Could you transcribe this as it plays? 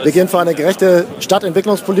Wir gehen für eine gerechte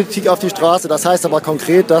Stadtentwicklungspolitik auf die Straße. Das heißt aber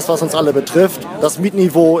konkret das, was uns alle betrifft. Das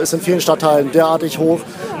Mietniveau ist in vielen Stadtteilen derartig hoch,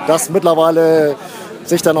 dass mittlerweile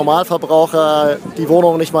sich der Normalverbraucher die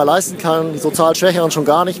Wohnungen nicht mehr leisten kann, die sozial Schwächeren schon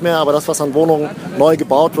gar nicht mehr. Aber das, was an Wohnungen neu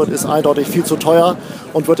gebaut wird, ist eindeutig viel zu teuer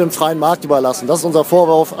und wird dem freien Markt überlassen. Das ist unser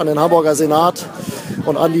Vorwurf an den Hamburger Senat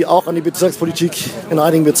und auch an die Bezirkspolitik in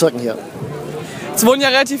einigen Bezirken hier. Es wurden ja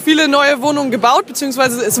relativ viele neue Wohnungen gebaut,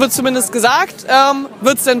 beziehungsweise es wird zumindest gesagt.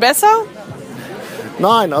 Wird es denn besser?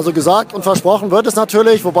 Nein, also gesagt und versprochen wird es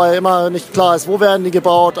natürlich, wobei immer nicht klar ist, wo werden die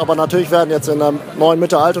gebaut. Aber natürlich werden jetzt in der neuen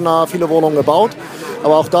Mitte Altona viele Wohnungen gebaut.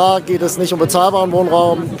 Aber auch da geht es nicht um bezahlbaren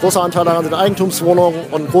Wohnraum. Ein großer Anteil daran sind Eigentumswohnungen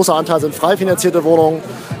und ein großer Anteil sind frei finanzierte Wohnungen.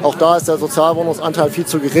 Auch da ist der Sozialwohnungsanteil viel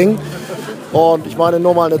zu gering. Und ich meine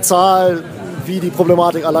nur mal eine Zahl, wie die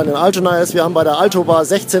Problematik allein in Altona ist. Wir haben bei der Altobar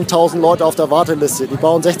 16.000 Leute auf der Warteliste. Die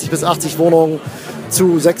bauen 60 bis 80 Wohnungen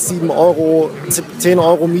zu 6, 7 Euro, 10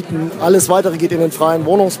 Euro Mieten. Alles Weitere geht in den freien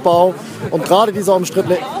Wohnungsbau. Und gerade dieser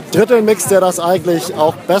umstrittene Drittelmix, der das eigentlich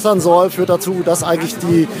auch bessern soll, führt dazu, dass eigentlich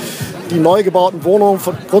die neu gebauten Wohnungen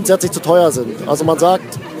grundsätzlich zu teuer sind. Also man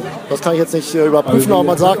sagt, das kann ich jetzt nicht überprüfen, aber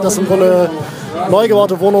man sagt, dass im Grunde neu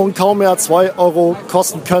gebaute Wohnungen kaum mehr 2 Euro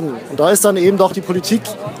kosten können. Und da ist dann eben doch die Politik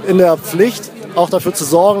in der Pflicht, auch dafür zu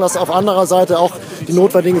sorgen, dass auf anderer Seite auch die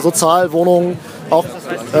notwendigen Sozialwohnungen auch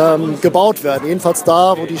gebaut werden. Jedenfalls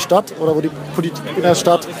da, wo die Stadt oder wo die Politik in der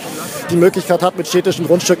Stadt die Möglichkeit hat, mit städtischen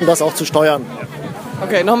Grundstücken das auch zu steuern.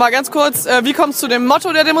 Okay, nochmal ganz kurz, wie kommt es zu dem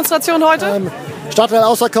Motto der Demonstration heute?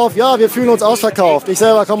 Stadtteil-Ausverkauf, ja, wir fühlen uns ausverkauft. Ich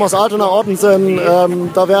selber komme aus Wohnen Ottensen.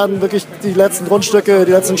 Da werden wirklich die letzten Grundstücke,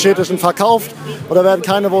 die letzten städtischen verkauft. Und da werden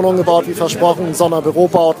keine Wohnungen gebaut, wie versprochen, sondern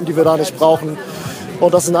Bürobauten, die wir da nicht brauchen.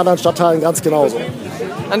 Und das ist in anderen Stadtteilen ganz genauso.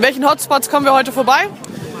 An welchen Hotspots kommen wir heute vorbei?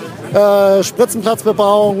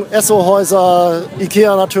 Spritzenplatzbebauung, Esso-Häuser,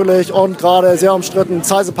 Ikea natürlich und gerade sehr umstritten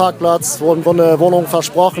Zeise-Parkplatz, wo im Grunde Wohnungen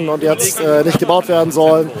versprochen und jetzt nicht gebaut werden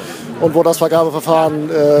sollen und wo das Vergabeverfahren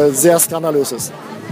sehr skandalös ist.